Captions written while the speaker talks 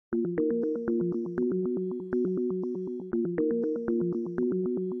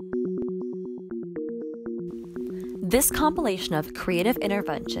This compilation of creative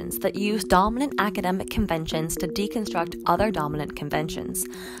interventions that use dominant academic conventions to deconstruct other dominant conventions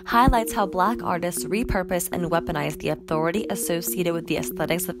highlights how Black artists repurpose and weaponize the authority associated with the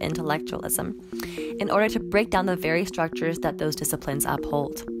aesthetics of intellectualism in order to break down the very structures that those disciplines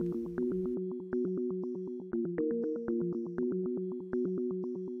uphold.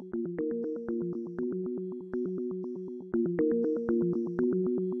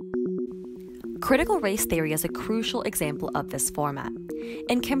 Critical race theory is a crucial example of this format.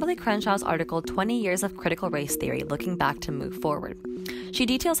 In Kimberlé Crenshaw's article, 20 Years of Critical Race Theory, Looking Back to Move Forward, she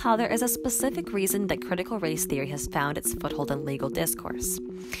details how there is a specific reason that critical race theory has found its foothold in legal discourse.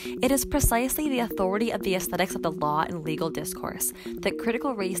 It is precisely the authority of the aesthetics of the law and legal discourse that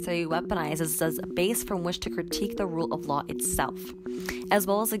critical race theory weaponizes as a base from which to critique the rule of law itself, as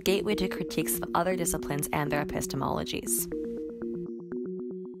well as a gateway to critiques of other disciplines and their epistemologies.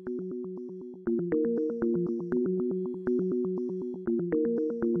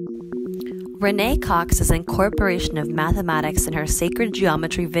 Renée Cox's incorporation of mathematics in her sacred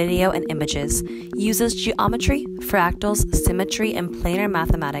geometry video and images uses geometry, fractals, symmetry, and planar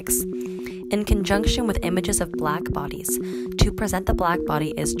mathematics in conjunction with images of Black bodies to present the Black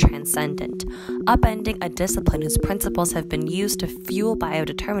body as transcendent, upending a discipline whose principles have been used to fuel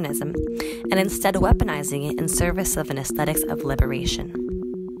biodeterminism and instead weaponizing it in service of an aesthetics of liberation.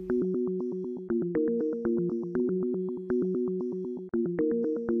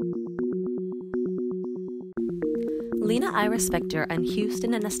 Lina Iris Viktor and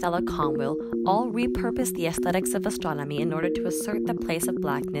Houston and Estella Conwill all repurposed the aesthetics of astronomy in order to assert the place of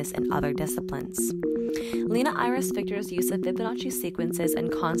Blackness in other disciplines. Lina Iris Viktor's use of Fibonacci sequences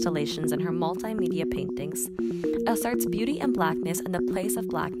and constellations in her multimedia paintings asserts beauty and Blackness and the place of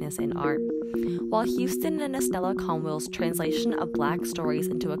Blackness in art, while Houston and Estella Conwill's translation of Black stories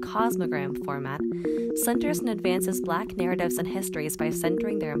into a cosmogram format centers and advances Black narratives and histories by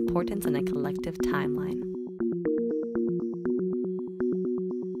centering their importance in a collective timeline.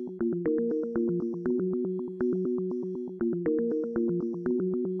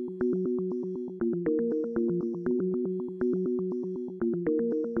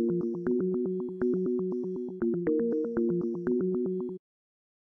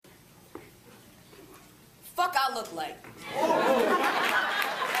 Fuck I look like?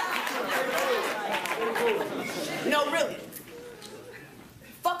 No, really.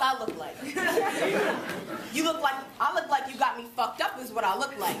 Fuck I look like? I look like you got me fucked up is what I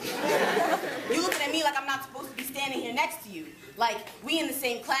look like. You looking at me like I'm not supposed to be standing here next to you. Like, we in the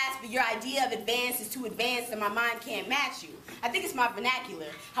same class, but your idea of advanced is too advanced and my mind can't match you. I think it's my vernacular.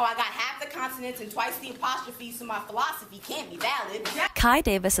 How I got half the consonants and twice the apostrophes, so my philosophy can't be valid. Kai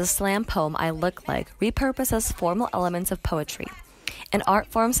Davis's slam poem, I Look Like, repurposes formal elements of poetry, an art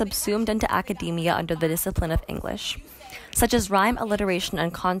form subsumed into academia under the discipline of English, such as rhyme, alliteration,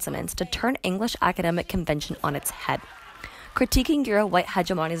 and consonants, to turn English academic convention on its head, critiquing Euro-white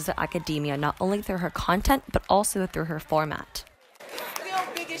hegemonies of academia not only through her content, but also through her format. Still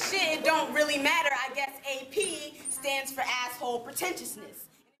big as shit, it don't really matter. I guess AP stands for asshole pretentiousness.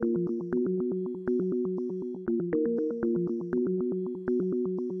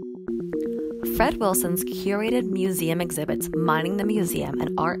 Fred Wilson's curated museum exhibits Mining the Museum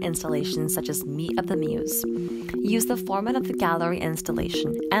and art installations such as Meet of the Muse use the format of the gallery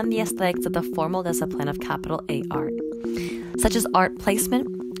installation and the aesthetics of the formal discipline of capital A art, such as art placement,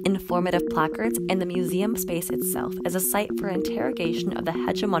 informative placards, and the museum space itself as a site for interrogation of the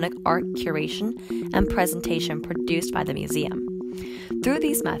hegemonic art curation and presentation produced by the museum. Through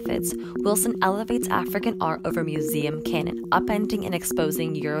these methods, Wilson elevates African art over museum canon, upending and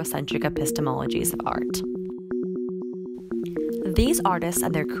exposing Eurocentric epistemologies of art. These artists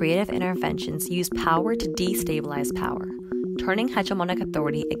and their creative interventions use power to destabilize power, turning hegemonic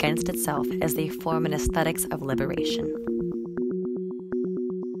authority against itself as they form an aesthetics of liberation.